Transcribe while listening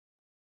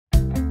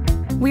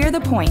We are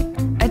The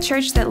Point, a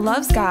church that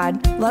loves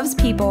God, loves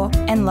people,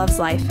 and loves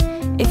life.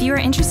 If you are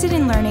interested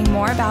in learning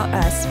more about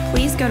us,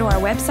 please go to our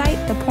website,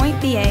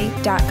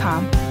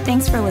 thepointva.com.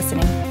 Thanks for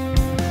listening.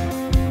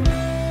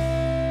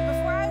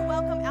 Before I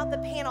welcome out the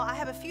panel, I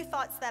have a few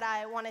thoughts that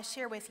I want to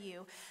share with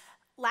you.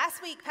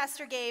 Last week,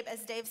 Pastor Gabe,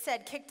 as Dave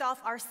said, kicked off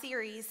our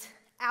series,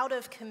 Out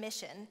of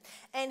Commission.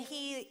 And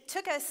he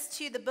took us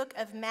to the book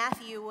of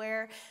Matthew,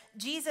 where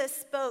Jesus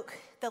spoke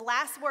the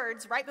last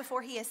words right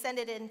before he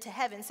ascended into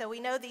heaven. So we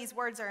know these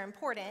words are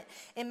important.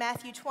 In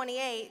Matthew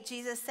 28,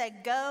 Jesus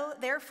said, "Go,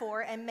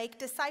 therefore, and make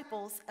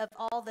disciples of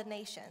all the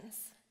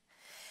nations."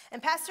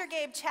 And Pastor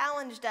Gabe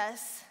challenged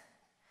us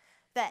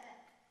that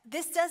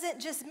this doesn't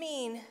just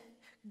mean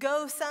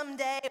go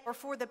someday or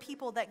for the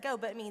people that go,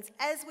 but it means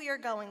as we are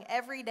going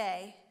every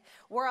day,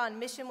 we're on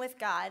mission with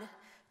God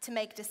to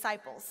make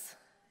disciples.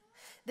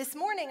 This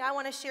morning, I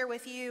want to share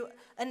with you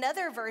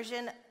another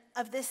version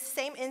of this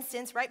same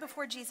instance right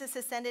before Jesus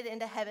ascended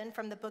into heaven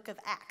from the book of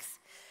Acts.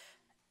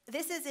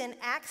 This is in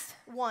Acts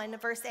 1,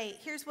 verse 8.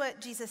 Here's what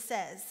Jesus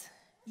says.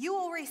 "You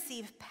will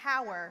receive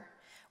power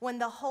when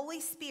the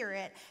Holy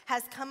Spirit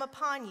has come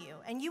upon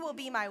you, and you will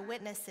be my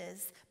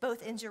witnesses,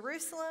 both in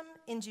Jerusalem,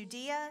 in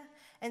Judea,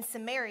 and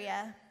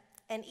Samaria,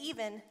 and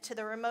even to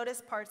the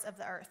remotest parts of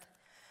the earth."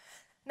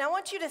 Now, I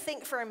want you to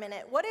think for a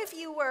minute. What if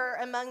you were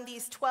among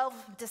these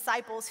 12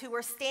 disciples who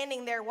were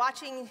standing there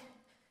watching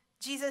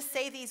Jesus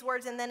say these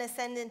words and then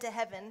ascend into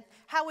heaven?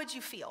 How would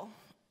you feel?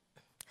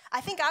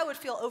 I think I would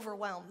feel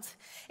overwhelmed.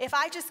 If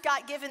I just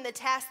got given the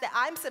task that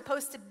I'm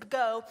supposed to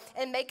go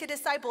and make a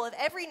disciple of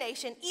every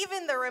nation,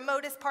 even the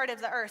remotest part of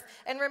the earth.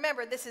 And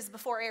remember, this is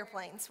before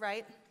airplanes,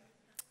 right?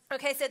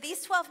 Okay, so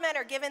these 12 men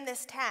are given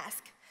this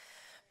task.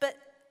 But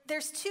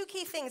there's two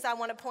key things I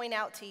want to point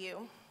out to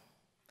you.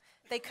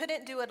 They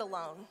couldn't do it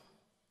alone.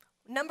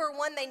 Number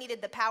one, they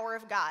needed the power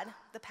of God,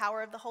 the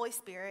power of the Holy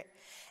Spirit.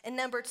 And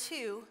number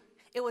two,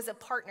 it was a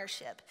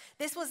partnership.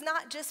 This was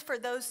not just for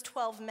those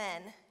 12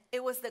 men.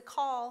 It was the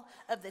call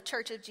of the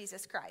Church of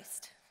Jesus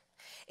Christ.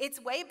 It's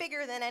way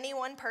bigger than any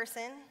one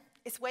person.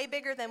 It's way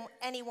bigger than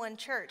any one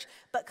church.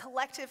 But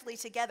collectively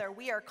together,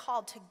 we are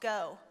called to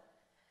go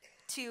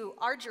to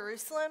our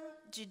Jerusalem,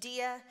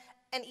 Judea,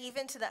 and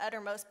even to the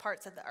uttermost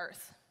parts of the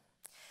earth.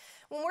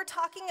 When we're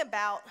talking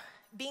about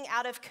being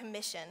out of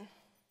commission,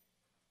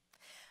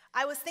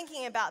 I was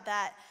thinking about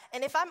that,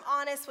 and if I'm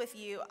honest with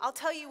you, I'll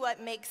tell you what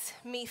makes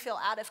me feel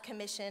out of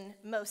commission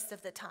most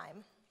of the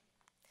time.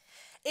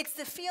 It's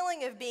the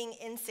feeling of being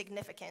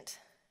insignificant.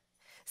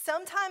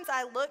 Sometimes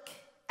I look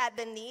at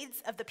the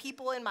needs of the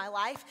people in my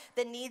life,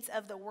 the needs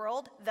of the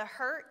world, the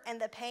hurt and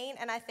the pain,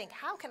 and I think,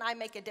 how can I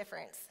make a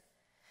difference?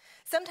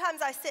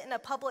 Sometimes I sit in a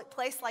public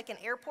place like an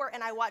airport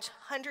and I watch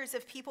hundreds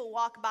of people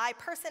walk by,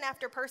 person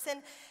after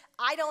person.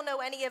 I don't know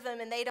any of them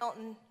and they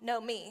don't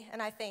know me.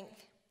 And I think,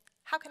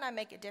 how can I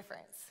make a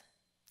difference?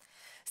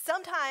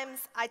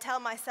 Sometimes I tell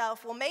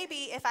myself, well,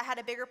 maybe if I had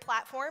a bigger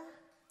platform,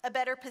 a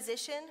better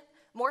position,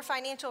 more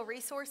financial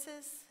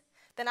resources,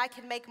 then I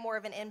could make more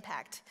of an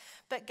impact.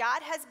 But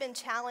God has been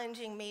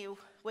challenging me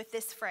with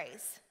this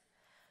phrase.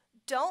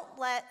 Don't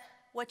let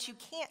what you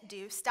can't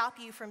do stop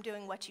you from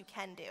doing what you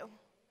can do.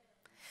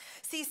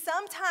 See,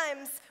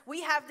 sometimes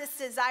we have this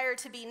desire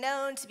to be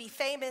known, to be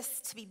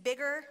famous, to be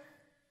bigger,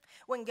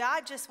 when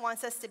God just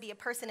wants us to be a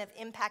person of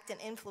impact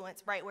and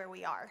influence right where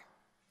we are.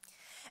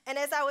 And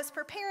as I was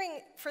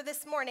preparing for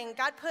this morning,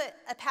 God put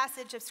a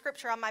passage of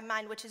scripture on my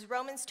mind, which is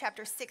Romans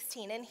chapter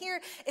 16. And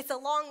here, it's a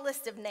long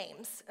list of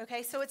names,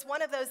 okay? So it's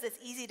one of those that's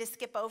easy to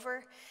skip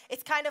over.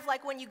 It's kind of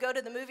like when you go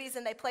to the movies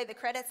and they play the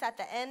credits at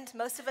the end.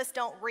 Most of us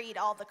don't read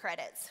all the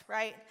credits,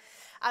 right?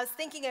 I was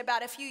thinking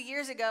about a few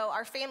years ago,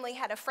 our family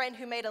had a friend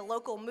who made a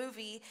local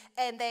movie,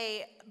 and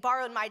they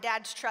borrowed my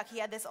dad's truck. He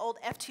had this old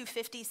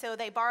F-250, so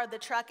they borrowed the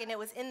truck, and it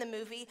was in the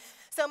movie.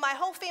 So my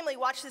whole family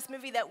watched this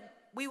movie that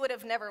we would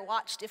have never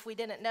watched if we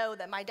didn't know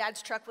that my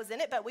dad's truck was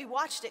in it, but we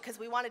watched it because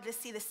we wanted to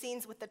see the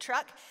scenes with the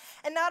truck.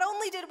 And not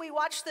only did we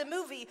watch the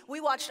movie,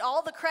 we watched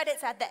all the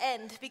credits at the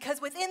end, because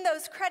within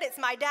those credits,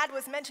 my dad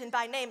was mentioned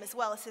by name as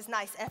well as his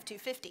nice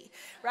F-250,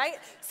 right?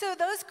 So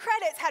those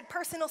credits had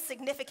personal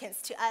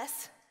significance to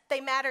us. They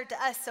mattered to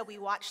us, so we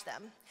watched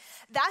them.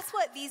 That's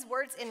what these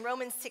words in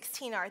Romans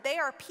 16 are. They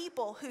are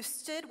people who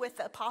stood with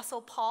the Apostle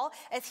Paul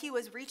as he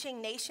was reaching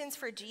nations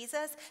for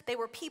Jesus. They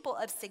were people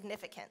of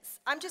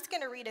significance. I'm just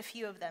going to read a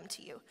few of them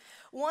to you.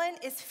 One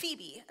is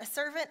Phoebe, a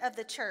servant of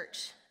the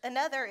church.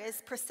 Another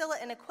is Priscilla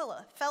and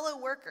Aquila, fellow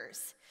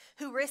workers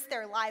who risked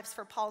their lives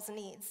for Paul's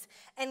needs.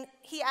 And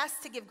he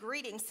asks to give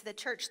greetings to the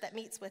church that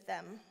meets with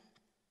them.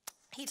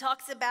 He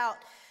talks about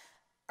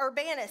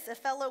Urbanus, a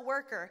fellow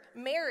worker,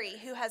 Mary,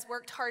 who has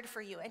worked hard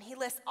for you, and he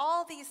lists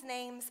all these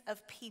names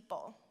of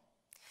people.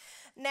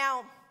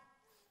 Now,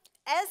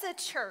 as a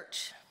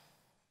church,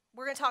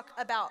 we're going to talk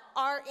about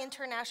our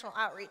international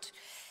outreach,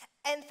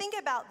 and think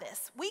about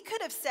this. We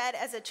could have said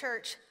as a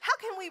church, how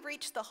can we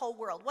reach the whole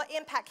world? What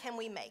impact can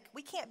we make?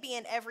 We can't be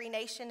in every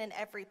nation and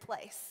every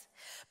place.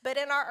 But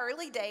in our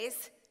early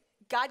days,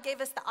 God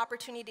gave us the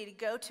opportunity to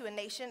go to a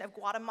nation of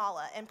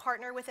Guatemala and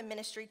partner with a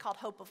ministry called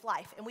Hope of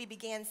Life, and we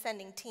began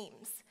sending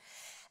teams.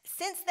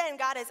 Since then,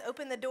 God has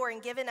opened the door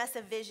and given us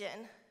a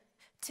vision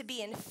to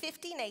be in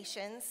 50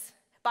 nations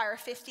by our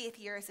 50th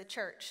year as a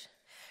church.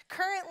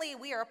 Currently,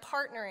 we are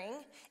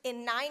partnering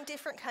in 9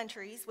 different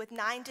countries with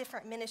 9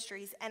 different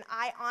ministries, and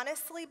I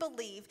honestly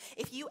believe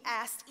if you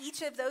asked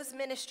each of those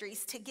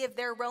ministries to give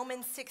their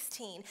Romans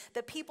 16,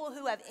 the people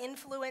who have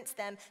influenced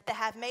them, that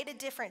have made a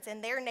difference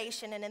in their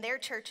nation and in their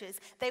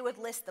churches, they would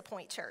list the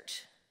Point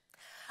Church.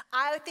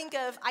 I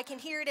can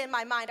hear it in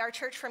my mind, our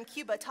church from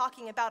Cuba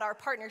talking about our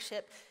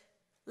partnership,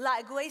 La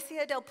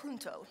Iglesia del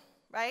Punto.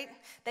 Right?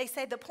 They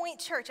say the Point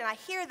Church, and I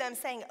hear them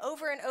saying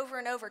over and over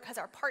and over because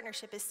our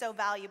partnership is so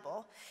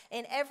valuable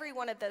in every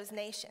one of those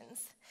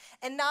nations.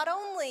 And not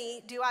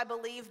only do I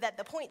believe that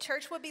the Point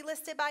Church would be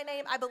listed by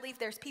name, I believe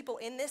there's people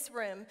in this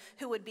room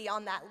who would be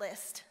on that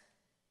list.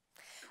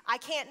 I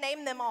can't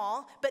name them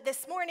all, but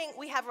this morning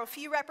we have a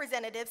few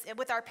representatives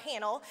with our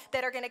panel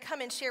that are going to come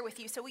and share with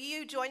you. So will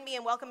you join me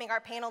in welcoming our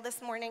panel this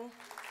morning?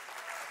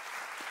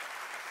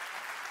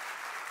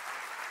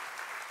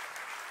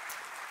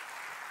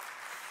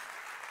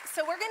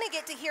 So we're going to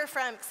get to hear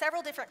from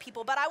several different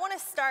people, but I want to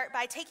start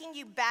by taking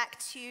you back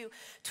to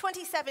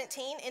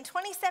 2017. In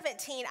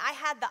 2017, I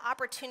had the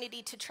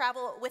opportunity to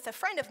travel with a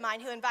friend of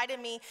mine who invited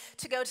me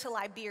to go to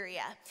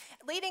Liberia.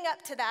 Leading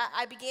up to that,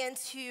 I began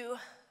to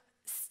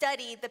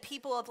study the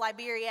people of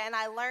Liberia, and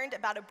I learned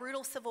about a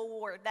brutal civil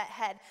war that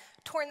had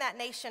torn that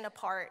nation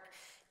apart.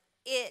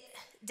 It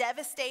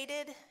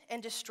devastated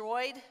and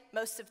destroyed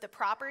most of the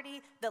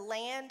property, the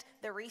land,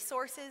 the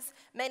resources.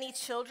 Many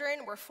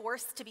children were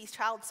forced to be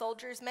child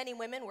soldiers. Many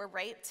women were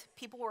raped.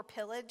 People were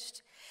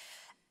pillaged.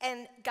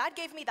 And God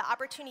gave me the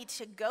opportunity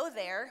to go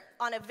there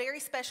on a very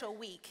special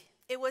week.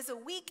 It was a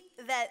week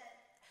that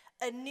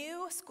a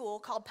new school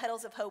called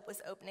Petals of Hope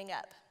was opening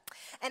up.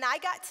 And I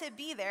got to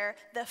be there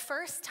the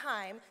first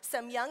time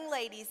some young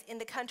ladies in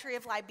the country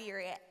of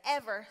Liberia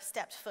ever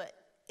stepped foot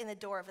in the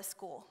door of a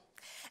school.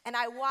 And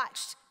I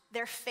watched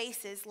their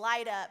faces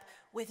light up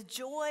with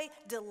joy,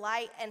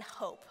 delight, and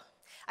hope.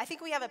 I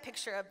think we have a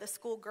picture of the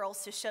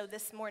schoolgirls to show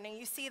this morning.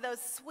 You see those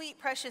sweet,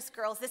 precious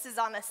girls. This is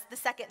on the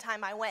second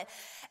time I went.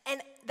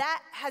 And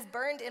that has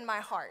burned in my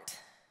heart.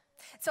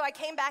 So I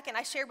came back and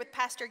I shared with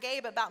Pastor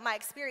Gabe about my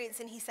experience,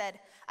 and he said,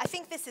 I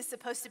think this is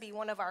supposed to be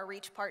one of our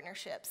Reach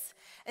partnerships.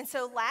 And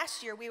so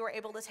last year we were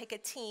able to take a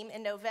team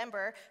in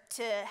November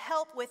to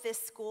help with this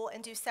school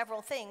and do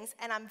several things.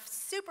 And I'm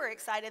super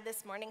excited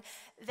this morning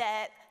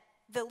that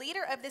the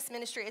leader of this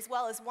ministry, as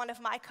well as one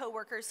of my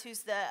coworkers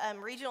who's the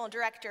regional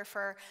director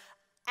for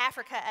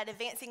Africa at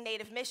Advancing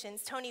Native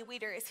Missions, Tony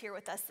Weeder, is here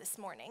with us this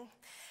morning.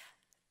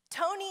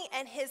 Tony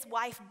and his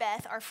wife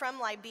Beth are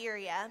from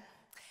Liberia.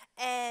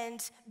 And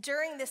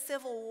during the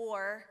Civil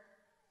War,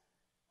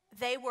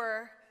 they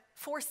were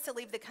forced to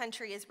leave the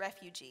country as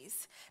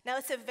refugees. Now,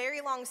 it's a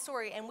very long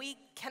story, and we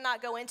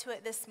cannot go into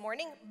it this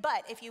morning,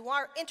 but if you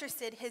are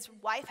interested, his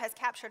wife has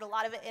captured a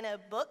lot of it in a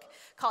book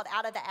called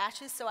Out of the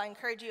Ashes, so I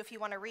encourage you, if you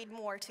want to read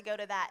more, to go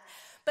to that.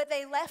 But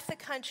they left the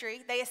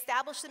country. They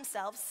established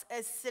themselves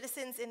as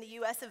citizens in the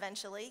U.S.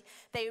 eventually.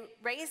 They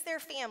raised their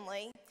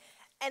family,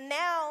 and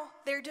now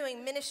they're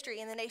doing ministry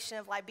in the nation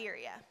of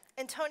Liberia.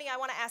 And Tony, I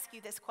want to ask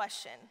you this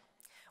question.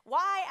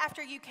 Why,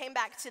 after you came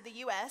back to the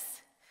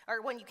U.S.,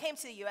 or when you came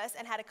to the U.S.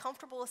 and had a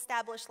comfortable,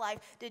 established life,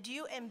 did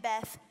you and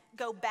Beth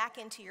go back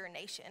into your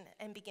nation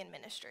and begin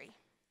ministry?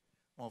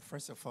 Well,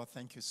 first of all,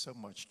 thank you so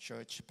much,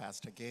 Church,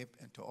 Pastor Gabe,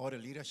 and to all the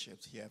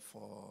leaderships here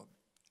for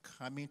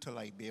coming to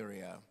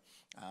Liberia.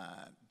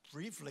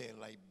 Briefly,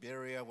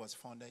 Liberia was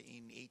founded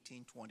in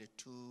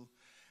 1822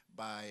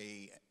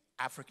 by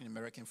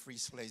African-American free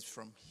slaves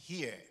from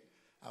here.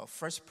 Our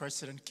first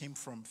president came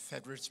from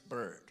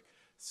Fredericksburg,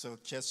 so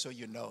just so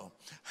you know.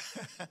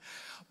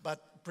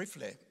 But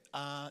briefly,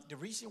 the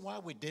reason why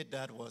we did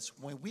that was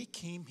when we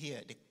came here,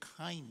 the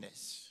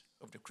kindness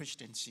of the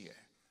Christians here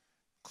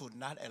could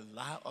not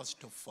allow us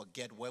to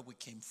forget where we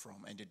came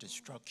from and the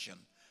destruction.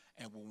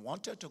 And we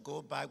wanted to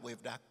go back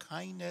with that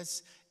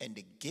kindness and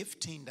the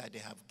gifting that they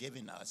have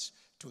given us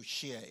to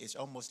share. It's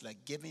almost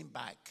like giving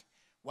back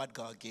what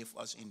God gave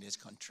us in this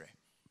country.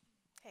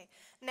 Okay.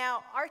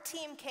 Now, our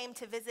team came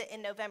to visit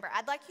in November.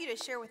 I'd like you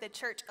to share with the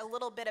church a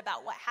little bit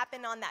about what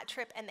happened on that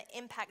trip and the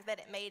impact that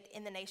it made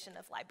in the nation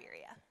of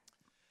Liberia.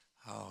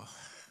 Oh,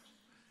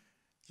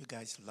 you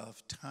guys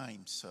love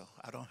time, so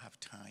I don't have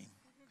time.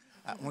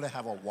 I only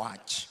have a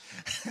watch.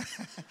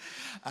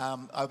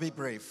 I'll be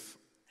brief.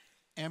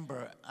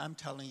 Amber, I'm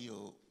telling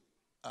you,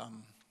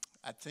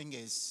 I think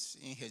it's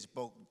in his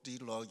book, D.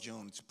 Lloyd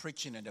Jones,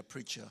 Preaching and the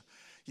Preacher.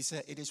 He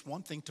said, it is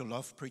one thing to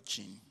love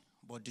preaching,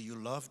 but do you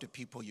love the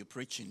people you're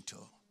preaching to?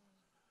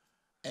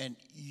 And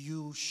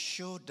you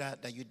showed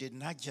that you did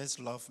not just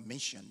love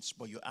missions,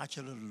 but you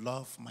actually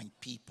love my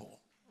people.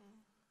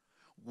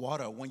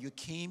 Water, when you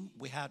came,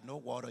 we had no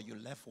water. You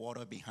left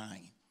water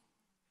behind.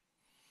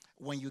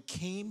 When you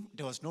came,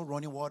 there was no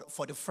running water.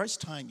 For the first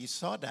time, you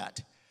saw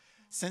that.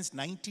 Since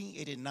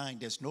 1989,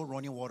 there's no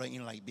running water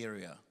in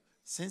Liberia.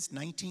 Since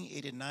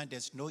 1989,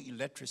 there's no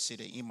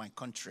electricity in my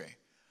country.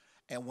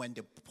 And when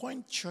the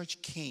Point Church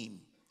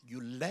came,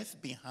 you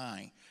left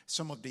behind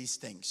some of these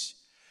things.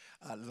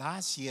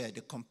 Last year,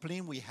 the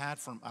complaint we had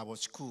from our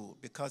school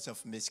because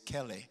of Miss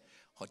Kelly,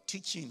 her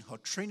teaching, her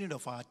training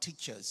of our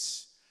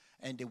teachers,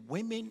 and the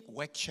women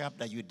workshop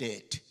that you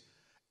did,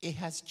 it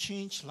has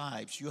changed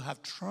lives. You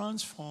have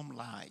transformed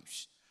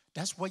lives.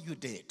 That's what you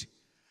did.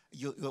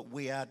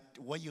 We are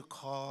what you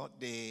call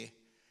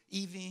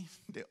even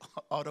the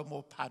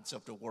autumnal parts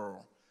of the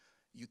world.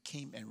 You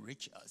came and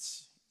reached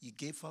us. You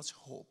gave us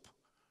hope.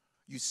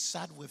 You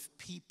sat with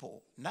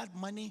people, not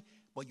money,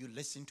 but you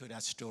listened to their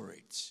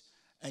stories.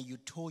 And you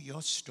told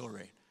your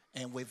story.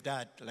 And with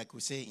that, like we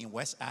say in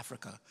West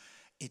Africa,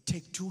 it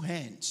takes two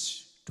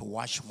hands to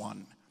wash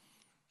one.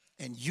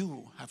 And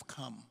you have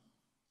come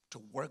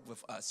to work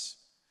with us.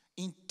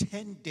 In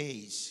 10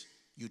 days,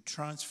 you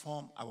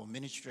transform our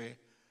ministry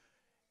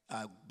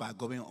by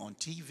going on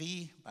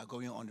TV, by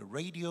going on the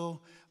radio,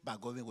 by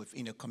going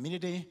within the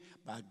community,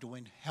 by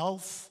doing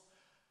health.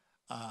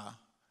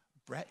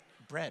 Brett,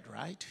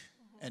 right?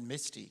 Mm-hmm. And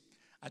Misty.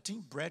 I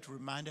think Brett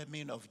reminded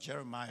me of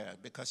Jeremiah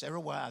because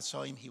everywhere I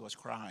saw him, he was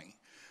crying.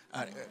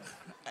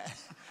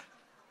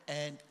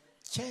 And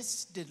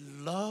just the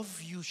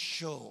love you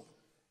show,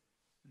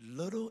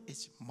 little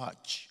is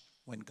much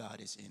when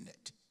God is in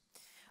it.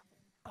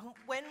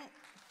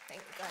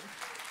 Thank God.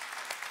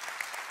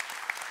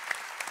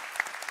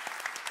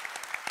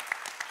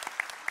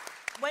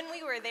 When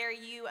we were there,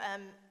 you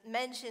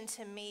mentioned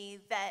to me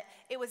that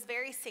it was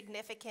very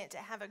significant to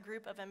have a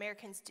group of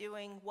Americans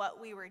doing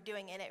what we were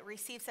doing, and it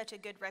received such a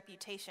good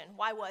reputation.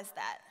 Why was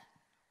that?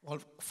 Well,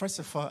 first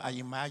of all, I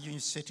imagine you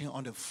sitting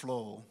on the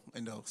floor,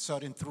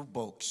 sorting through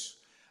books.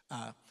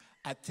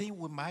 I think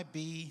we might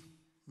be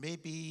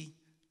maybe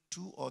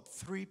 2 or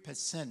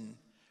 3%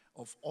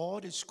 of all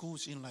the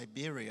schools in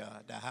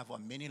Liberia that have a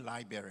mini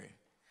library,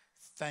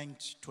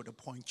 thanks to the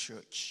Point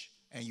Church,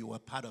 and you were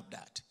part of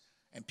that.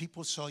 And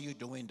people saw you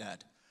doing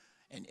that.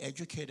 An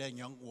educated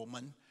young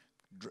woman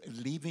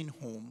leaving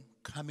home,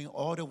 coming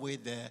all the way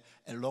there,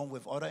 along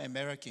with other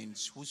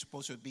Americans who's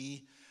supposed to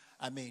be,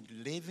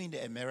 living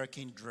the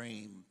American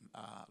dream,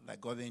 like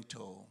going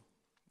to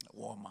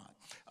Walmart.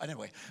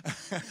 Anyway.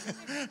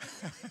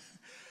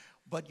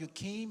 But you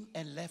came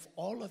and left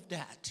all of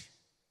that,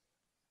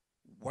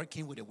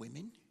 working with the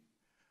women.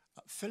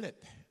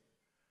 Philip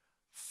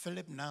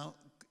now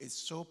is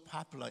so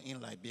popular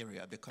in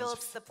Liberia because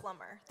Philip's the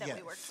plumber that we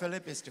worked with.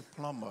 Philip is the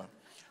plumber.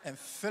 And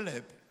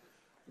Philip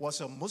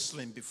was a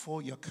Muslim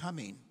before your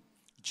coming.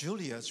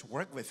 Julius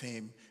worked with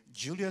him.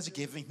 Julius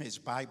gave him his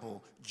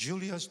Bible.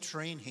 Julius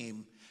trained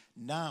him.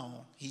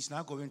 Now, he's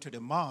not going to the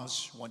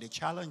mosque. When they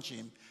challenge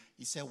him,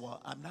 he said,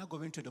 well, I'm not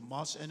going to the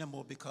mosque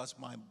anymore because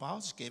my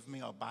boss gave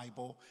me a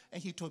Bible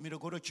and he told me to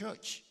go to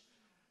church.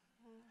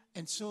 Mm-hmm.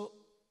 And so,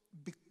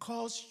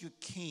 because you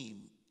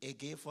came, it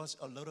gave us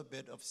a little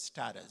bit of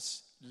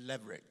status,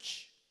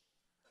 leverage,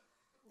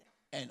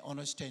 and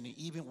understanding.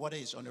 Even what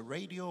is on the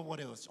radio, what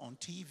is on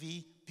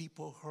TV,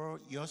 people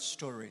heard your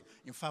story.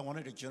 In fact, one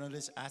of the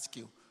journalists asked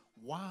you,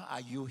 why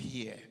are you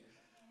here?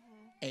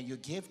 Mm-hmm. And you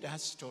gave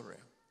that story.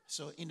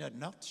 So in a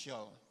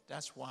nutshell,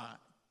 that's why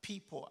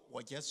people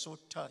were just so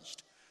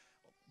touched.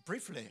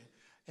 Briefly,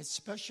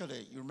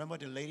 especially, you remember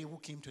the lady who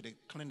came to the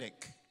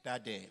clinic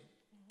that day.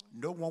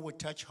 Mm-hmm. No one would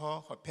touch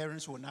her. Her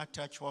parents would not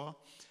touch her.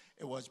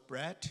 It was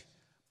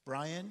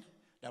Brian,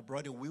 that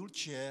brought a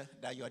wheelchair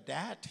that your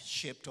dad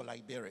shipped to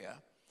Liberia.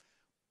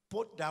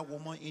 Put that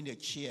woman in a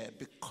chair.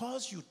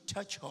 Because you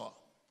touched her,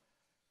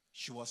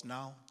 she was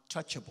now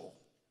touchable.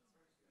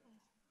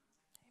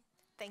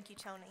 Thank you,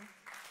 Tony.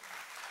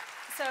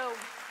 So,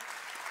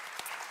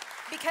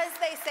 because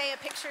they say a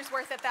picture's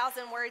worth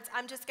 1,000 words,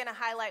 I'm just going to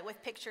highlight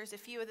with pictures a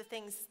few of the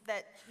things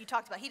that you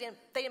talked about. They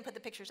didn't put the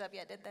pictures up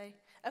yet, did they?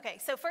 Okay,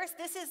 so first,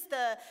 this is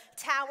the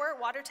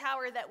water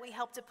tower that we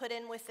helped to put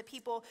in with the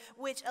people,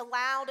 which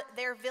allowed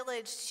their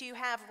village to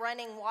have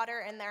running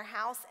water in their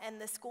house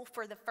and the school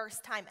for the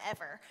first time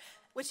ever,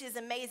 which is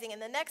amazing. And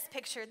the next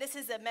picture, this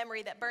is a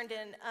memory that burned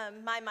in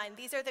my mind.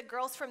 These are the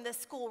girls from this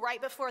school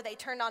right before they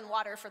turned on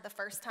water for the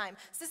first time.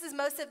 So this is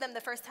most of them the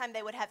first time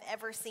they would have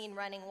ever seen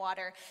running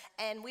water.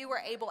 And we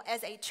were able,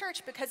 as a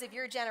church, because of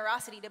your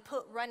generosity, to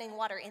put running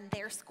water in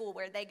their school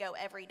where they go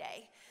every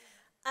day.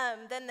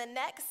 Then the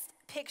next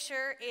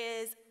picture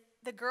is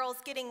the girls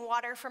getting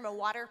water from a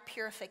water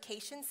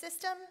purification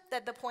system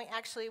that the Point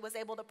actually was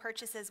able to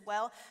purchase as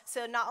well.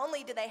 So not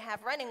only do they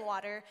have running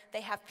water,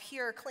 they have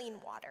pure, clean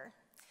water.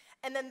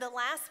 And then the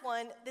last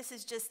one, this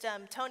is just,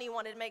 Tony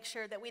wanted to make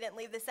sure that we didn't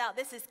leave this out.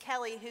 This is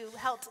Kelly, who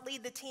helped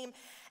lead the team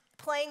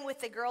playing with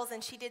the girls,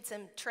 and she did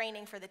some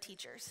training for the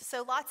teachers.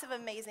 So lots of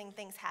amazing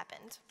things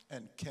happened.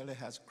 And Kelly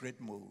has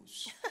great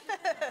moves.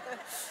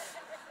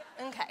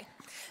 Okay.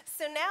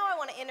 So now I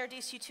want to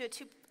introduce you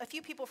to a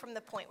few people from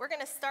the Point. We're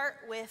going to start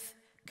with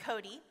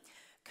Cody.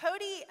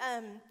 Cody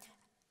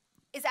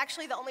is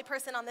actually the only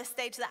person on this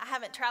stage that I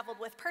haven't traveled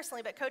with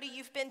personally, but Cody,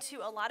 you've been to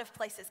a lot of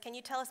places. Can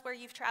you tell us where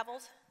you've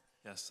traveled?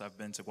 Yes, I've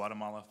been to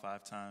Guatemala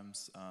 5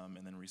 times,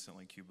 and then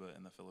recently Cuba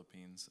and the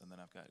Philippines, and then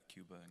I've got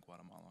Cuba and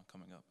Guatemala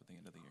coming up at the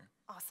end of the year.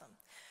 Awesome.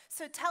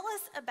 So tell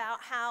us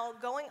about how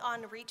going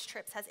on Reach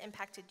trips has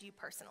impacted you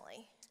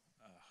personally.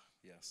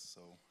 Yes,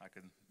 so I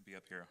could be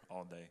up here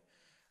all day.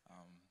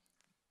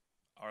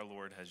 Our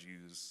Lord has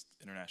used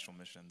international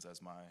missions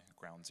as my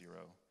ground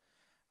zero.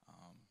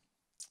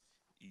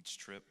 Each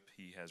trip,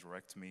 he has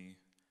wrecked me,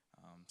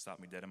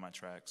 stopped me dead in my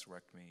tracks,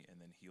 wrecked me, and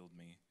then healed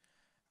me.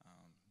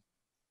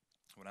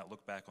 When I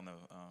look back on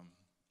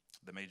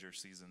the major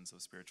seasons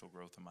of spiritual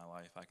growth in my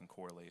life, I can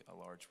correlate a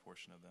large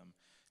portion of them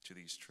to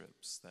these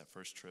trips. That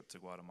first trip to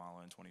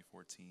Guatemala in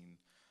 2014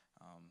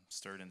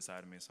 stirred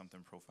inside of me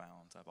something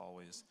profound. I've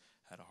always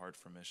had a heart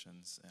for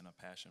missions and a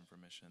passion for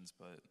missions,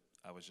 but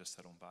I was just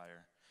set on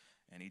fire.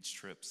 And each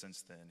trip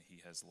since then,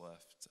 he has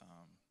left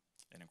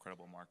an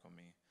incredible mark on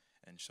me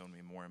and shown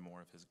me more and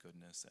more of his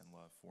goodness and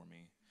love for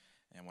me.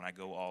 And when I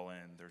go all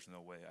in, there's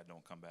no way I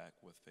don't come back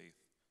with faith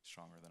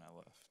stronger than I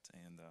left.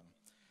 And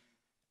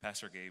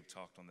Pastor Gabe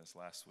talked on this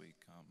last week.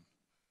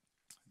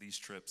 These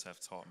trips have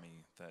taught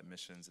me that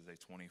missions is a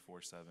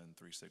 24/7,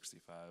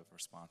 365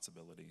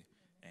 responsibility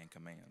and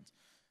command.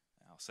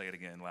 I'll say it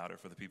again louder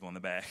for the people in the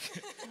back.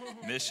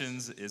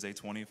 Missions is a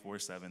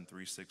 24/7,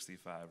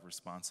 365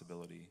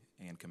 responsibility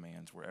and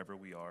command. Wherever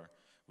we are,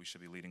 we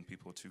should be leading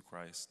people to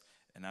Christ,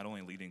 and not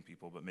only leading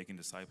people, but making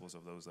disciples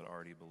of those that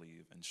already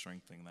believe and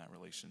strengthening that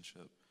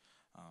relationship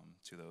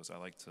to those. I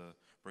like to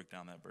break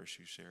down that verse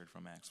you shared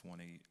from Acts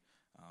 1:8.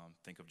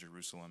 Think of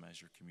Jerusalem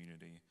as your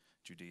community,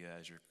 Judea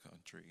as your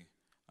country,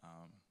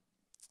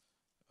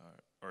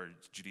 or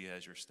Judea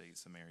as your state,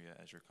 Samaria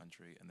as your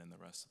country, and then the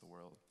rest of the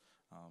world.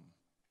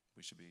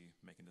 We should be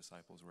making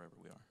disciples wherever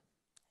we are.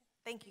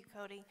 Thank you,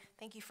 Cody.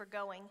 Thank you for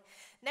going.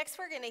 Next,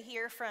 we're going to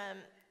hear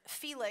from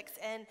Felix.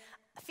 And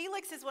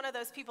Felix is one of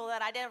those people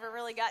that I never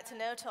really got to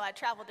know till I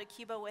traveled to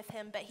Cuba with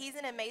him. But he's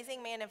an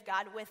amazing man of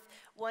God with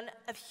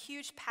a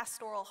huge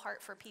pastoral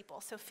heart for people.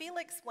 So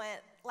Felix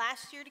went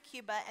last year to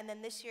Cuba and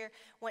then this year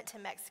went to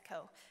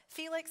Mexico.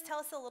 Felix, tell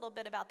us a little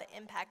bit about the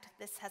impact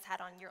this has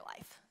had on your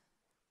life.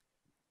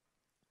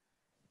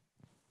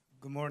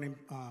 Good morning,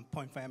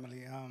 Point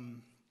family.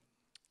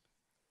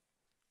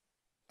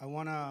 I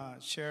want to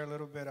share a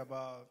little bit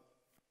about,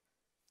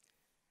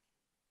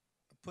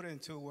 put it in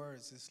 2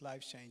 words, it's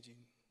life-changing.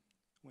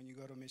 When you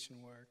go to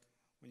mission work,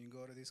 when you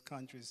go to these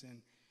countries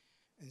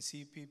and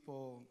see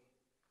people,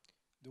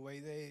 the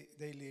way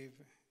they live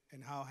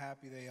and how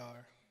happy they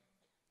are.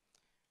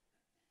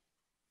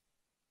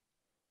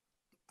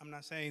 I'm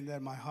not saying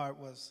that my heart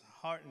was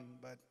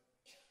hardened, but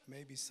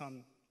maybe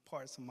some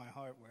parts of my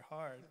heart were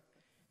hard,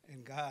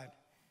 and God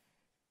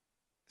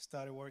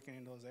started working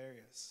in those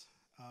areas.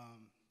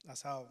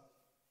 That's how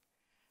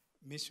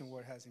mission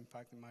work has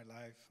impacted my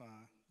life,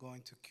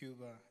 going to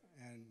Cuba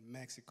and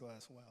Mexico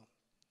as well.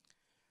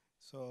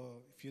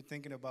 So if you're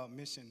thinking about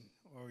mission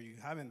or you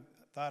haven't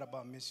thought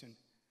about mission,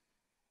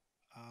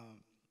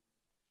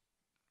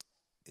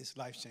 it's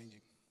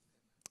life-changing.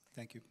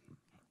 Thank you.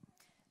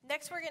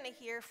 Next, we're going to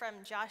hear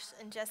from Josh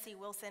and Jesse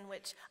Wilson,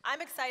 which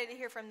I'm excited to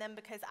hear from them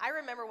because I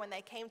remember when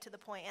they came to the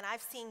Point, and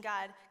I've seen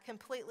God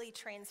completely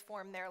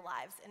transform their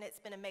lives, and it's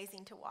been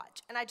amazing to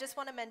watch. And I just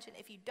want to mention,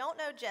 if you don't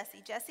know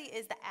Jesse, Jesse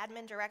is the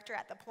admin director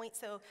at the Point,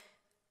 so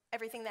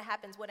everything that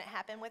happens wouldn't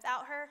happen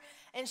without her.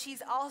 And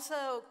she's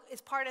also,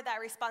 is part of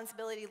that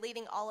responsibility,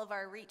 leading all of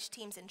our Reach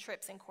teams and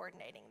trips and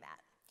coordinating that.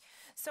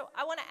 So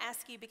I want to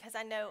ask you, because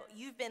I know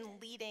you've been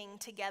leading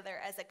together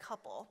as a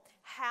couple,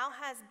 how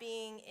has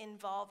being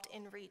involved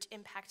in Reach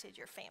impacted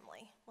your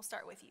family? We'll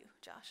start with you,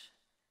 Josh.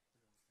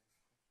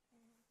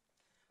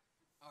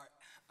 All right.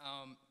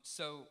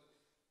 So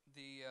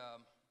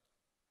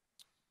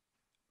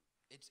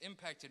it's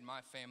impacted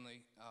my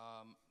family.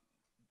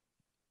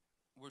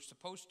 We're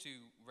supposed to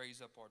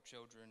raise up our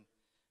children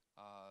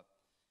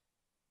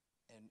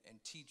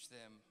and teach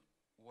them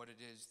what it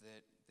is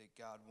that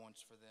God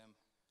wants for them.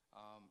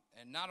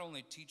 And not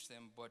only teach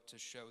them, but to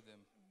show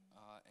them.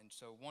 And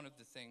so one of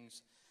the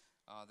things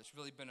that's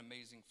really been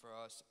amazing for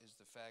us is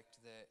the fact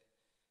that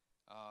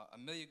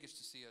Amelia gets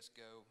to see us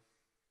go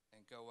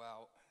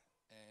out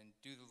and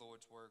do the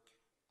Lord's work.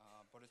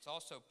 But it's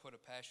also put a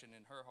passion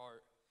in her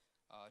heart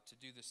to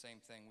do the same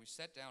thing. We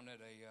sat down at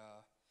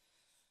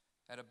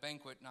a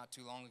banquet not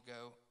too long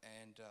ago,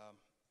 and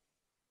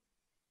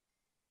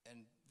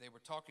they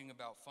were talking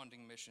about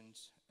funding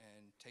missions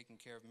and taking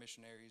care of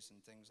missionaries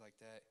and things like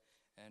that.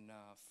 And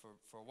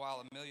for a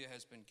while, Amelia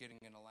has been getting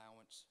an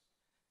allowance.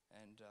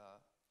 And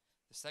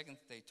the second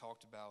they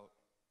talked about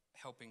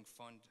helping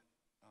fund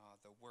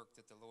the work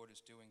that the Lord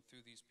is doing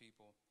through these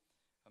people,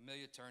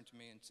 Amelia turned to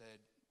me and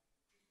said,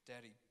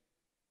 "Daddy,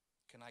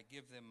 can I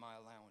give them my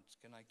allowance?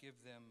 Can I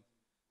give them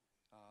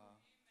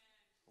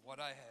what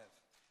I have?"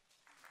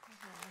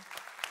 Mm-hmm.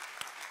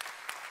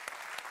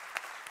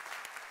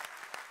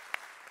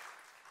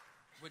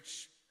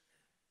 Which,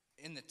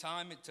 in the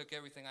time, it took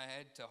everything I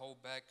had to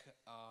hold back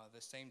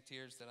the same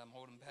tears that I'm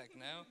holding back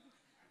now.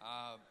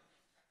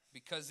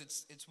 Because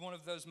it's one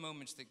of those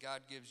moments that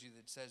God gives you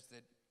that says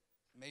that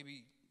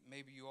maybe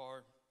you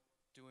are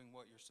doing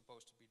what you're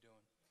supposed to be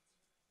doing.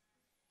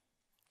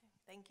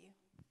 Thank you.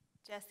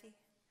 Jesse,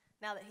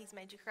 now that he's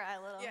made you cry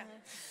a little. Yeah.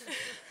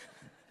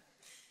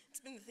 It's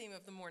been the theme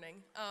of the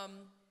morning.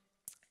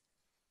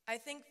 I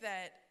think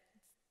that,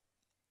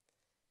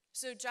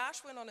 so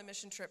Josh went on a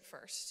mission trip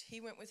first.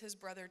 He went with his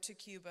brother to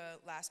Cuba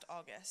last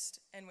August.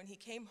 And when he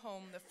came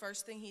home, the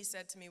first thing he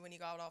said to me when he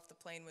got off the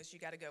plane was, "You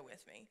got to go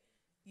with me.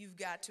 You've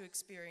got to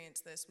experience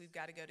this. We've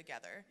got to go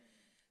together."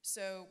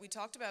 So we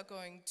talked about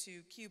going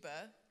to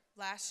Cuba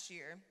last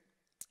year,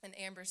 and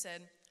Amber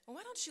said, "Well,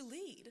 why don't you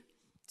lead?"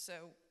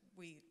 So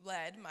we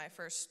led my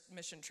first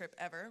mission trip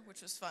ever,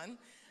 which was fun.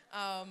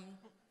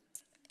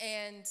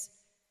 And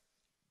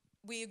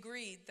we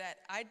agreed that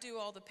I'd do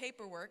all the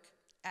paperwork,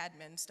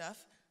 admin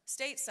stuff,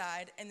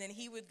 stateside, and then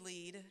he would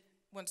lead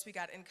once we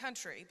got in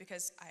country,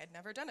 because I had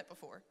never done it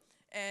before.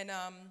 And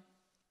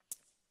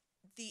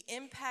the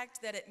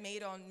impact that it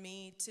made on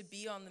me to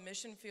be on the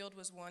mission field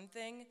was one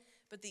thing,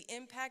 but the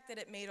impact that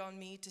it made on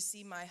me to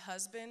see my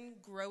husband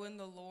grow in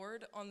the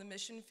Lord on the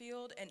mission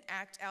field and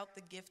act out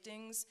the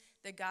giftings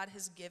that God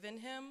has given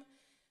him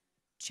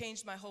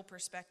changed my whole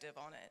perspective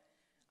on it.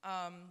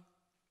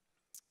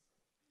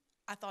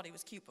 I thought he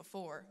was cute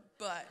before,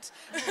 but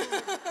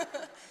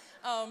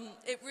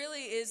it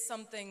really is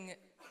something,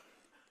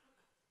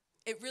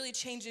 it really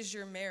changes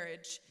your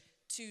marriage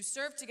to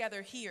serve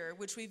together here,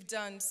 which we've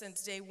done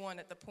since day one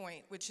at the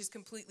Point, which has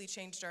completely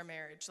changed our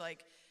marriage.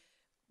 Like,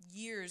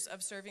 years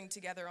of serving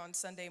together on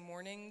Sunday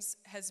mornings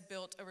has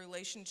built a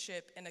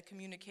relationship and a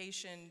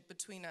communication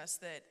between us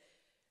that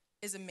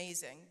is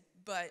amazing.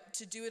 But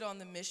to do it on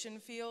the mission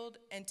field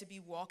and to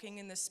be walking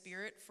in the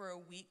Spirit for a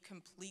week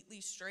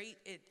completely straight,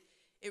 it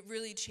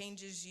really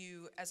changes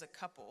you as a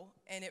couple.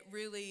 And it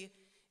really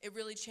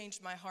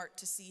changed my heart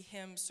to see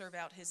him serve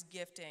out his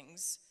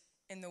giftings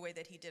in the way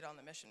that he did on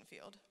the mission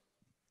field.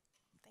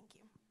 Thank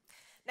you.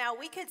 Now,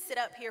 we could sit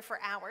up here for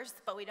hours,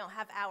 but we don't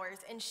have hours,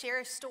 and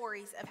share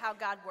stories of how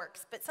God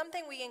works. But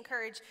something we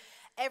encourage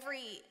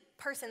every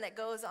person that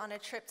goes on a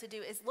trip to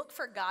do is look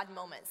for God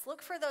moments.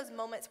 Look for those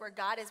moments where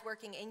God is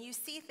working and you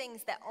see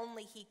things that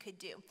only he could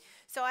do.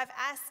 So I've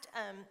asked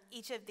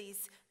each of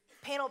these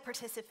panel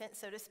participants,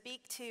 so to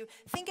speak, to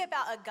think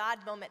about a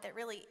God moment that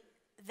really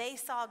they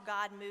saw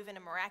God move in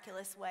a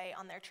miraculous way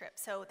on their trip.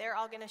 So they're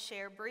all going to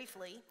share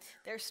briefly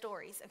their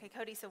stories. Okay,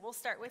 Cody, so we'll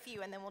start with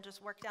you, and then we'll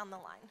just work down the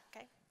line,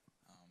 okay?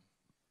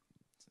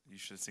 You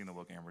should have seen the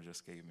look Amber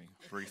just gave me,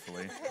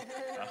 briefly.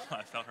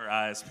 I felt her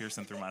eyes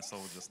piercing through my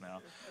soul just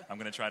now. I'm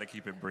going to try to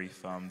keep it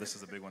brief. This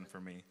is a big one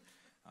for me.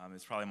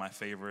 It's probably my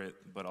favorite,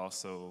 but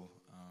also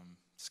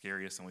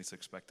scariest and least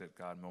expected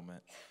God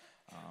moment.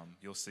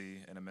 You'll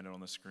see in a minute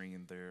on the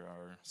screen, there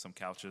are some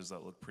couches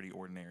that look pretty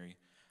ordinary.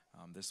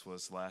 This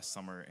was last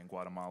summer in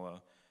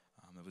Guatemala.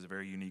 It was a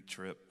very unique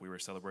trip. We were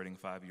celebrating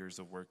 5 years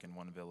of work in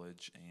one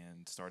village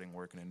and starting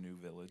work in a new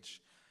village.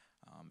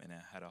 And it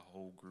had a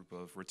whole group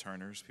of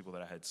returners, people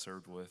that I had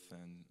served with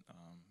and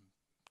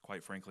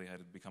quite frankly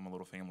had become a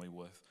little family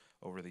with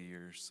over the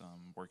years,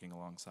 working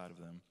alongside of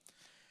them.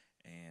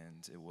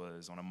 And it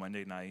was on a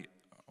Monday night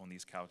on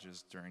these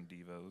couches during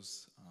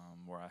Devos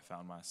where I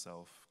found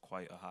myself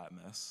quite a hot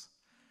mess.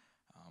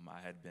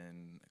 I had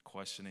been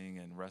questioning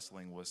and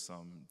wrestling with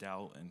some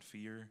doubt and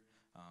fear.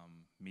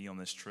 Me on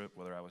this trip,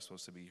 whether I was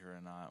supposed to be here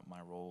or not, my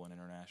role in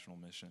international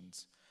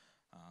missions.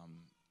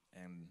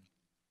 And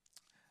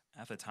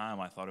at the time,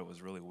 I thought it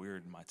was really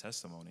weird, my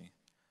testimony.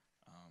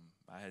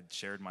 I had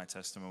shared my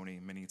testimony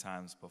many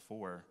times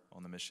before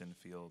on the mission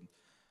field,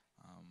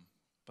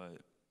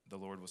 but the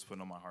Lord was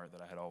putting on my heart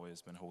that I had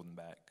always been holding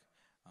back.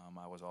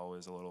 I was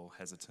always a little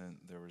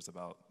hesitant. There was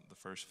about the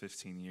first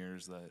 15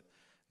 years that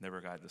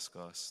never got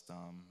discussed.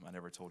 I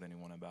never told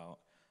anyone about.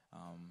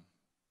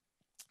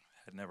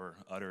 Had never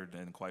uttered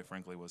and quite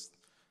frankly was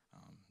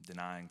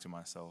denying to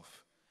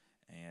myself.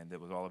 And it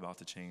was all about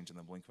to change in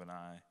the blink of an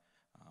eye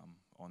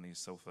on these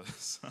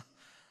sofas.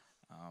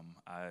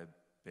 I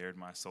bared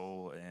my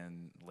soul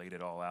and laid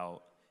it all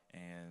out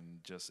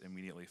and just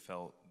immediately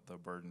felt the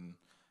burden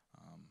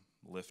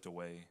lift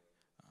away,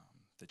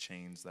 the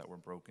chains that were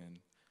broken.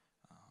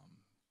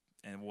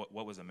 And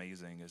what was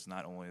amazing is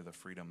not only the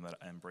freedom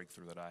and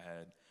breakthrough that I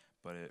had,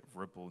 but it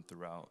rippled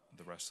throughout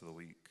the rest of the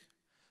week.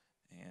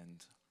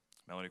 And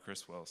Melody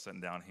Criswell sitting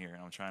down here,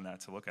 and I'm trying not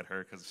to look at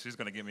her because she's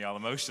going to get me all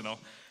emotional.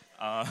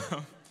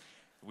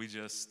 We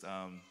just,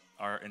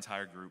 our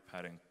entire group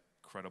had an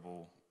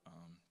incredible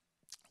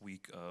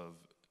week of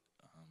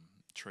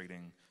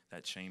trading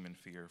that shame and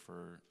fear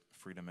for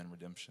freedom and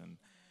redemption.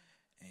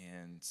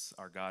 And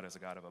our God is a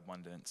God of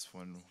abundance.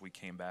 When we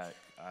came back,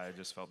 I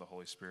just felt the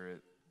Holy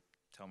Spirit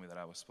tell me that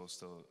I was supposed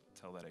to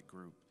tell that at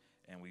group.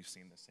 And we've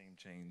seen the same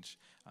change.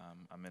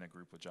 I'm in a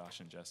group with Josh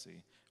and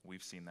Jesse.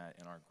 We've seen that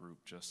in our group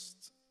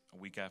just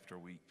week after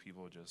week,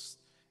 people just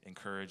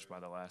encouraged by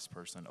the last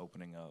person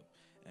opening up.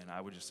 And I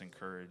would just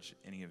encourage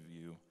any of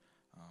you,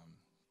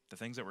 the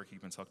things that we're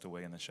keeping tucked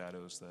away in the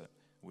shadows that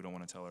we don't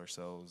want to tell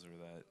ourselves or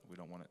that we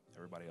don't want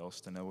everybody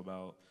else to know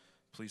about,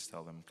 please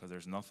tell them, because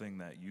there's nothing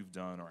that you've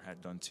done or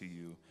had done to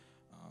you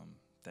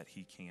that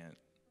he can't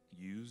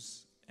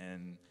use.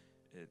 And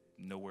it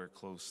nowhere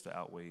close to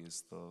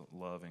outweighs the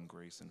love and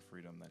grace and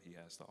freedom that he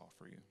has to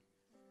offer you.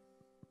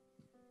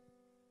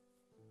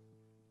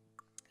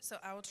 So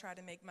I will try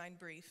to make mine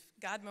brief.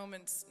 God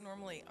moments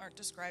normally aren't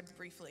described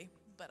briefly,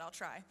 but I'll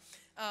try.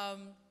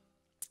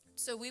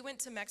 So we went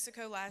to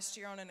Mexico last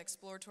year on an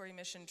exploratory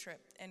mission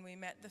trip, and we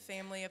met the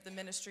family of the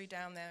ministry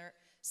down there,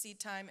 Seed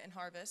Time and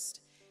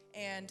Harvest.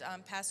 And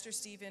Pastor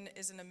Stephen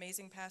is an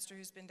amazing pastor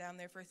who's been down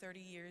there for 30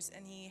 years,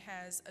 and he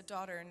has a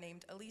daughter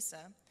named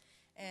Elisa.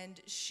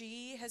 And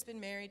she has been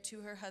married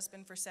to her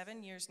husband for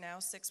 7 years now,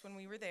 6 when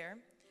we were there.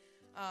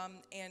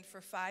 And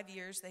for 5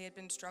 years, they had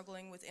been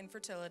struggling with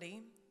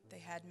infertility. They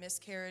had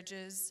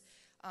miscarriages.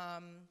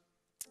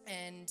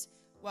 And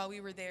while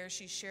we were there,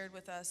 she shared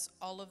with us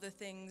all of the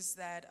things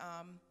that,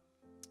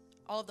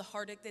 all of the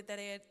heartache that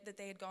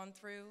they had gone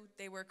through.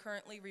 They were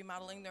currently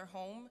remodeling their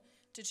home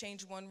to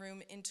change one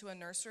room into a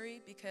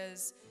nursery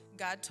because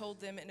God told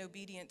them in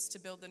obedience to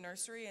build the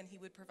nursery and he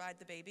would provide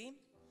the baby.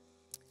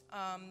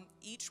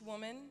 Each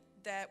woman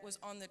that was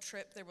on the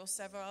trip, there were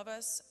several of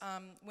us,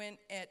 went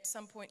at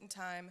some point in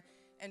time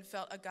and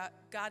felt a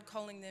God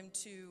calling them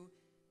to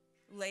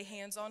lay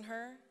hands on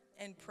her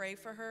and pray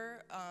for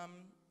her.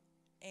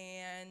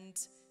 And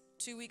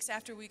 2 weeks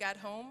after we got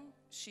home,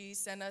 she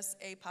sent us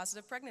a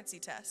positive pregnancy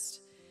test.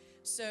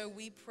 So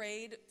we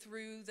prayed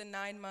through the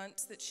 9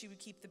 months that she would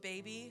keep the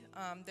baby.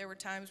 There were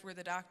times where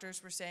the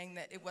doctors were saying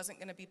that it wasn't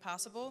going to be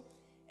possible.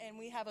 And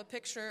we have a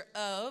picture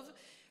of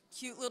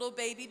cute little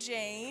baby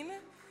Jane.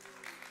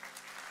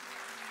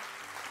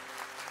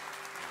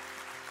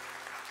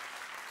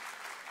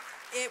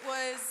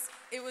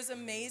 It was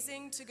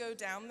amazing to go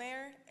down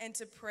there and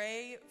to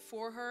pray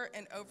for her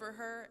and over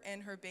her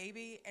and her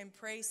baby and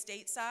pray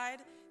stateside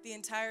the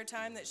entire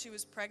time that she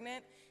was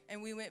pregnant.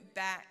 And we went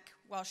back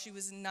while she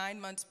was 9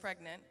 months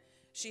pregnant.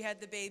 She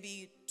had the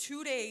baby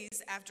 2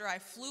 days after I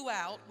flew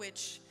out,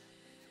 which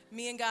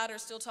me and God are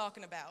still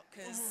talking about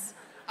because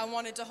I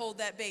wanted to hold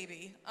that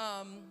baby.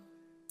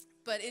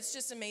 But it's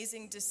just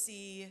amazing to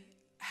see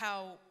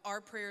how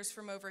our prayers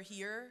from over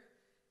here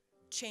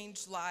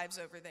changed lives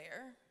over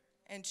there.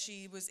 And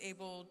she was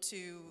able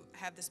to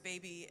have this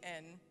baby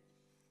and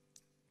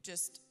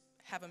just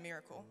have a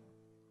miracle.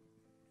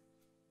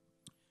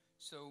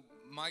 So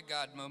my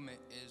God moment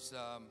is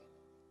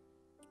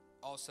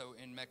also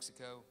in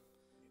Mexico.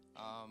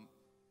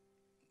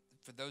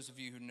 For those of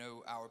you who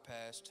know our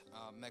past,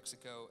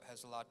 Mexico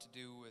has a lot to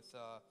do with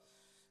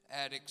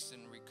addicts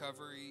and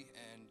recovery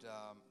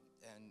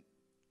and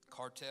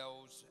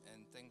cartels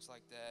and things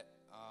like that.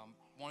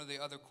 One of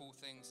the other cool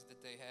things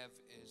that they have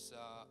is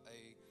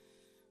a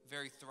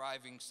very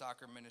thriving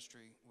soccer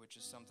ministry, which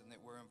is something that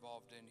we're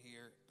involved in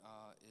here,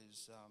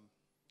 is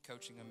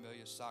coaching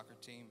Amelia's soccer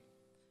team.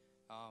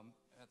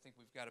 I think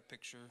we've got a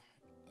picture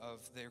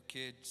of their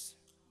kids.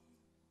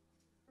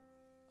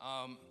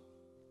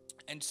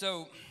 And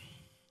so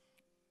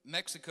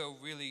Mexico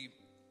really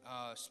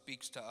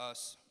speaks to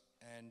us.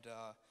 And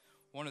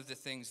one of the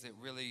things that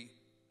really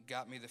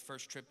got me the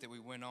first trip that we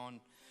went on,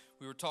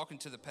 we were talking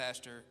to the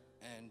pastor,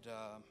 and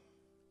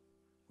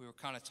we were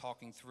kind of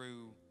talking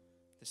through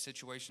the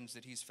situations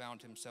that he's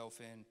found himself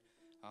in,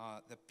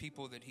 the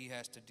people that he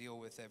has to deal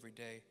with every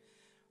day.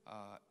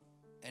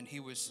 And he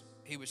was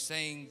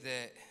saying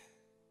that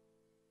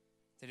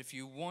if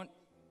you want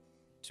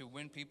to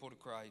win people to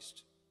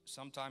Christ,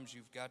 sometimes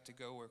you've got to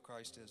go where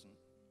Christ isn't.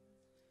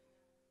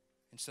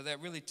 And so that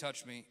really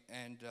touched me,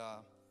 and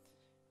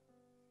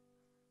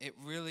it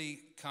really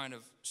kind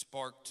of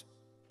sparked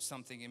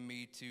something in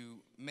me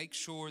to make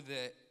sure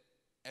that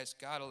as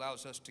God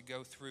allows us to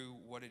go through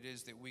what it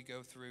is that we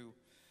go through,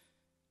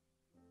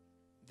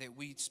 that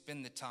we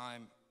spend the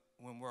time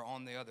when we're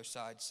on the other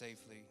side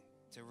safely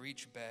to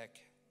reach back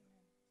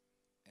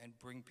and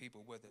bring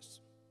people with us.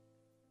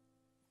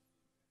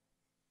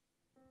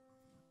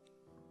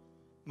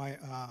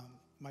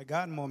 My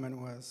God moment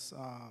was,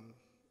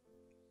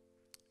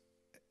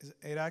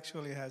 it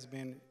actually has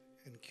been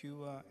in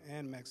Cuba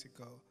and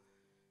Mexico.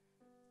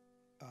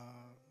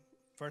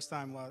 First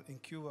time in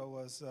Cuba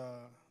was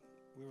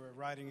we were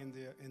riding in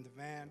the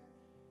van,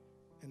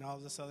 and all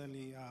of a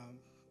sudden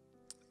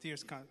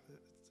tears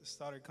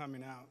started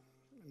coming out,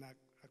 and I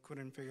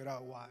couldn't figure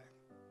out why.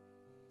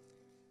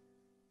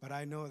 But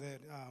I know that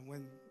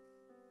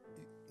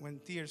when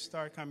tears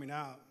start coming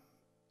out,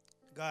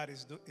 God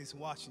is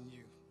watching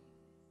you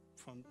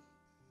from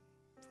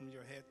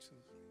your head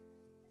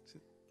to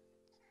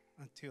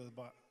until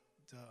about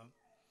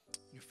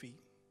your feet.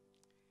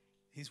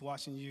 He's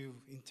watching you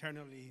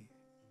internally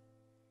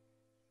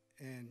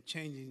and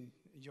changing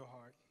your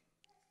heart.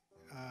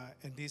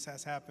 And this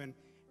has happened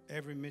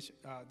every mission.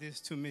 These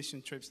 2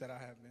 mission trips that I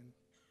have been.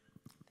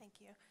 Thank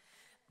you.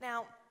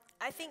 Now,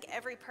 I think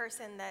every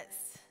person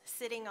that's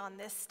sitting on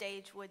this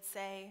stage would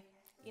say,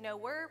 you know,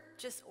 we're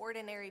just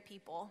ordinary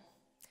people,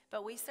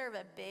 but we serve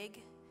a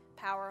big,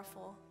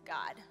 powerful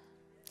God.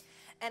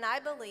 And I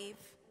believe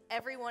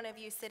every one of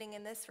you sitting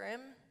in this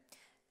room,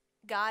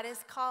 God is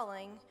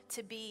calling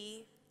to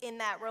be in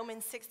that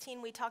Romans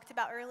 16 we talked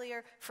about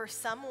earlier, for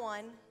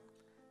someone,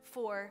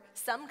 for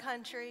some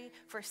country,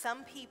 for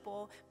some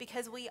people,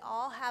 because we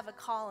all have a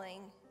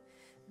calling.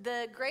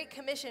 The Great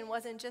Commission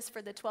wasn't just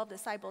for the 12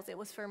 disciples, it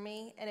was for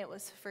me and it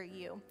was for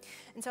you.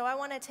 And so I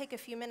want to take a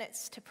few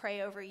minutes to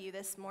pray over you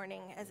this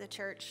morning as a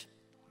church.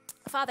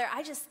 Father,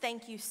 I just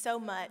thank you so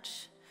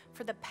much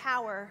for the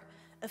power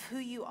of who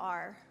you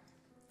are,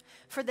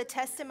 for the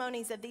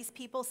testimonies of these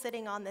people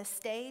sitting on this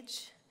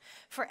stage,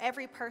 for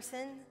every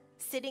person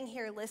sitting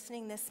here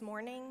listening this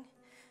morning,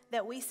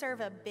 that we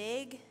serve a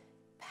big,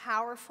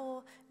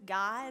 powerful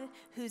God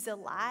who's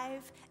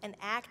alive and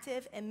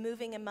active and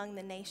moving among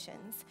the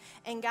nations.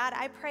 And God,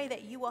 I pray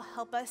that you will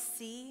help us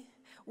see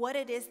what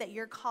it is that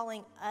you're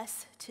calling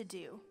us to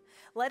do.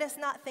 Let us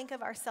not think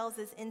of ourselves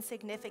as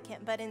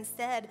insignificant, but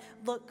instead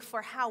look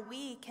for how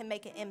we can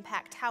make an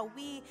impact, how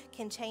we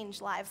can change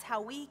lives,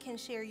 how we can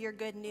share your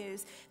good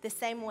news the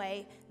same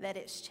way that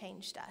it's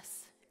changed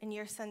us. In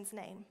your son's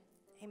name,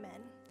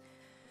 amen.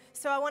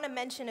 So I want to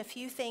mention a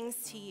few things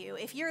to you.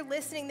 If you're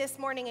listening this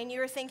morning and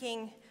you're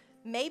thinking,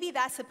 maybe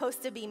that's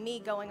supposed to be me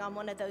going on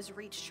one of those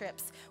Reach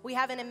trips, we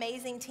have an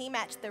amazing team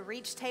at the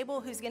Reach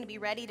table who's going to be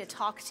ready to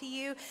talk to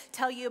you,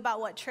 tell you about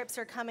what trips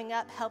are coming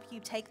up, help you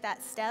take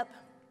that step.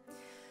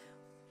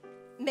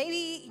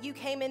 Maybe you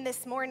came in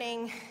this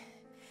morning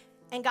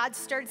and God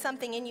stirred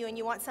something in you and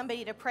you want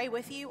somebody to pray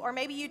with you, or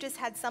maybe you just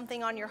had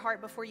something on your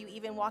heart before you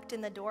even walked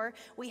in the door.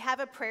 We have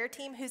a prayer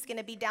team who's going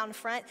to be down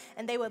front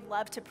and they would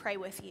love to pray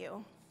with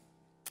you.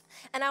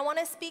 And I want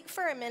to speak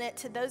for a minute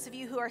to those of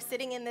you who are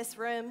sitting in this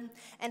room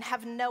and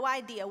have no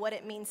idea what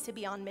it means to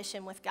be on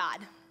mission with God.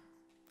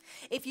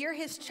 If you're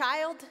his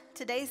child,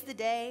 today's the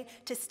day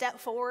to step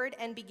forward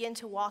and begin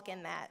to walk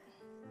in that.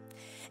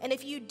 And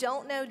if you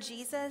don't know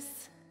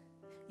Jesus,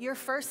 your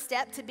first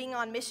step to being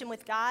on mission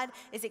with God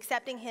is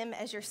accepting him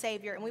as your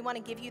Savior. And we want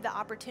to give you the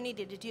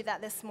opportunity to do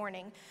that this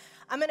morning.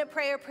 I'm going to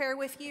pray a prayer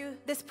with you.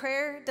 This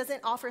prayer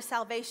doesn't offer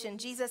salvation.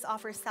 Jesus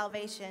offers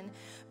salvation.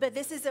 But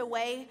this is a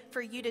way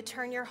for you to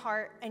turn your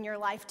heart and your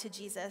life to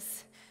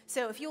Jesus.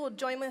 So if you will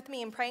join with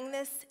me in praying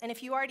this, and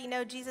if you already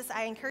know Jesus,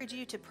 I encourage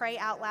you to pray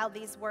out loud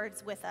these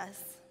words with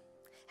us.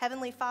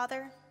 Heavenly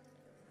Father,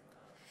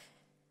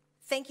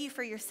 thank you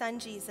for your son,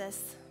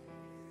 Jesus.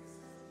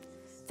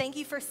 Thank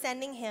you for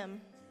sending him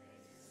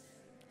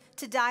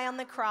to die on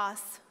the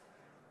cross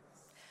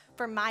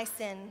for my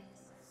sin.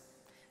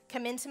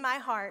 Come into my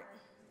heart.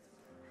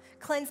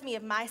 Cleanse me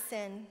of my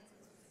sin.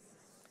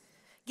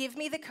 Give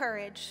me the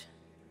courage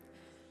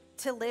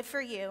to live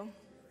for you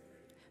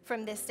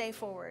from this day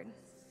forward.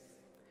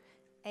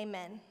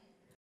 Amen.